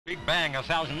Big bang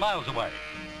 1,000 miles away.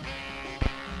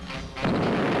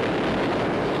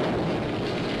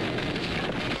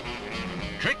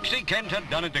 Trixie Kent had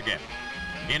done it again.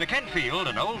 In a Kent field,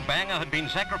 an old banger had been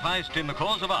sacrificed in the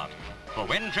cause of art. For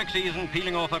when Trixie isn't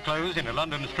peeling off her clothes in a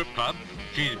London strip club,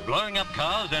 she's blowing up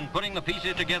cars and putting the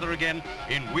pieces together again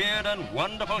in weird and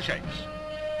wonderful shapes.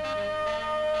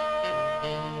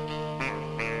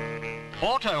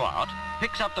 Auto art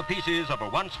picks up the pieces of a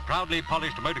once proudly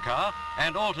polished motor car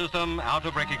and alters them out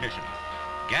of recognition.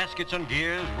 Gaskets and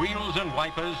gears, wheels and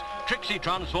wipers, Trixie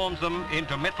transforms them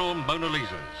into metal Mona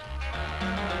Lisas.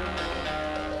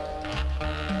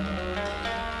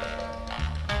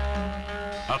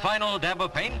 A final dab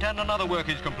of paint and another work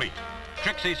is complete.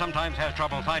 Trixie sometimes has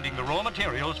trouble finding the raw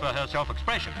materials for her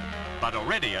self-expression, but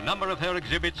already a number of her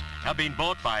exhibits have been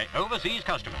bought by overseas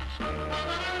customers.